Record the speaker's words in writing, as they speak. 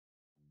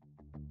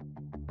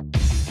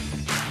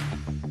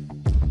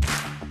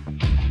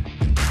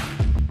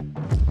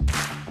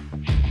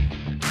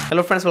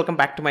Hello friends, welcome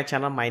back to my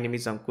channel. My name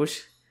is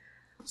Ankush.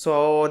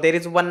 So there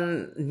is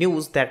one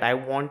news that I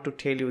want to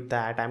tell you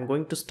that I'm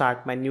going to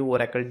start my new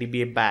Oracle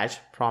DBA batch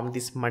from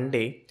this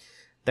Monday.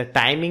 The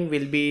timing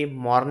will be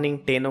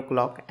morning 10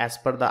 o'clock as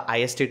per the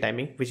IST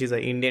timing, which is the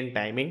Indian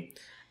timing,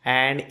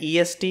 and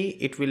EST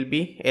it will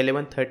be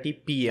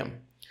 11:30 p.m.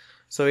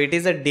 So it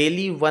is a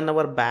daily 1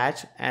 hour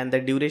batch and the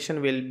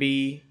duration will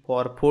be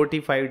for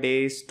 45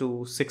 days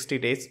to 60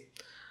 days.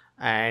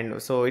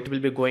 And so it will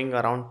be going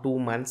around 2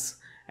 months,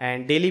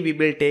 and daily we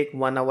will take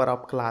 1 hour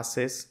of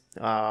classes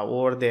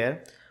over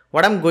there.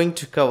 What I'm going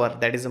to cover,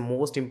 that is the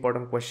most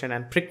important question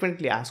and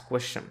frequently asked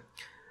question.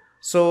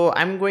 So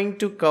I'm going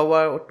to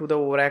cover to the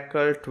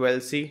Oracle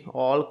 12c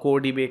all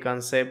core DBA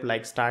concept,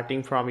 like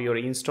starting from your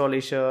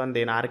installation,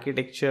 then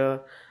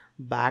architecture,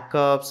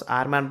 backups,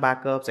 RMAN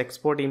backups,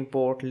 export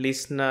import,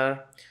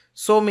 listener,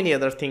 so many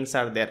other things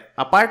are there.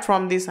 Apart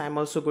from this, I'm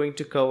also going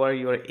to cover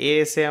your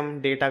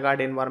ASM, data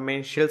guard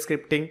environment, shell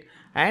scripting,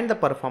 and the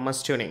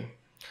performance tuning.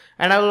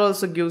 And I will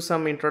also give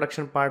some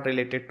introduction part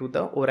related to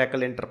the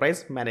Oracle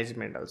Enterprise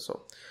Management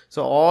also.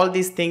 So all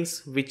these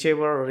things,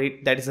 whichever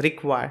that is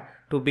required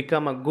to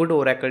become a good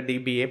Oracle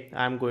DBA,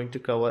 I'm going to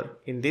cover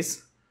in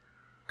this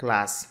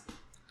class.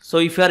 So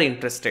if you are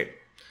interested,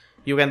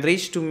 you can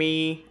reach to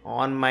me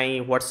on my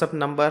WhatsApp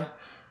number.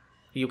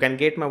 You can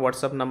get my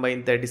WhatsApp number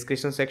in the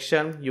description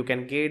section. You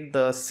can get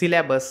the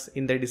syllabus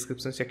in the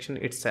description section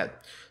itself.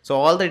 So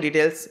all the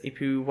details,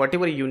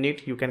 whatever you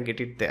need, you can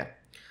get it there.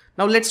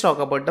 Now let's talk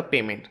about the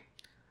payment.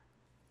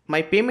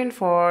 My payment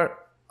for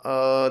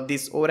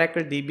this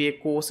Oracle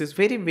DBA course is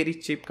very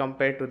cheap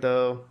compared to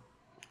the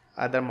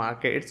other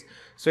markets.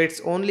 So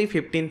it's only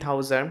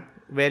 15,000,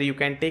 where you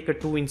can take a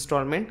 2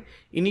 installment.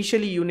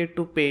 Initially you need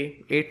to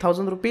pay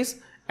 8,000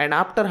 rupees, and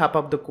after half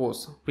of the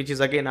course, which is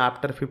again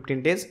after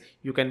 15 days,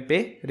 you can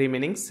pay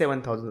remaining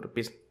 7,000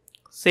 rupees.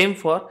 Same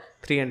for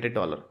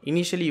 $300.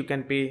 Initially you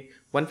can pay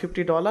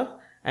 $150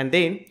 and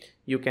then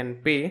you can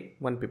pay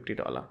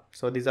 $150.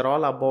 So these are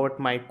all about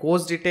my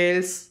course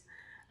details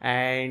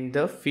and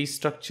the fee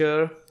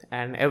structure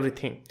and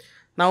everything.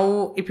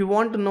 Now if you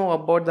want to know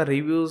about the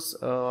reviews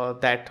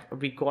that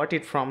we got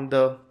it from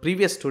the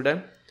previous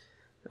student,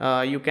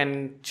 you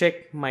can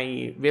check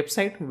my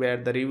website where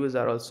the reviews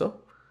are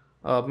also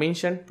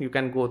mentioned. You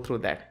can go through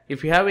that.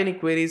 If you have any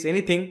queries,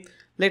 anything,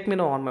 let me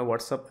know on my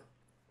WhatsApp.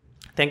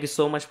 Thank you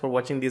so much for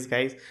watching this,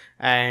 guys.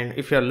 And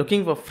if you are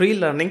looking for free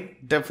learning,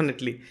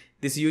 definitely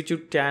this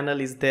YouTube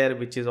channel is there,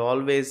 which is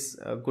always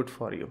good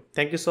for you.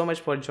 Thank you so much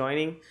for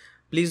joining.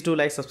 Please do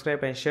like,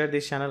 subscribe and share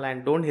this channel,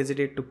 and don't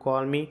hesitate to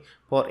call me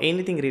for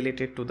anything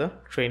related to the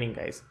training,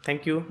 guys.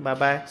 Thank you. Bye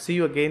bye. See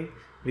you again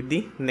with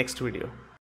the next video.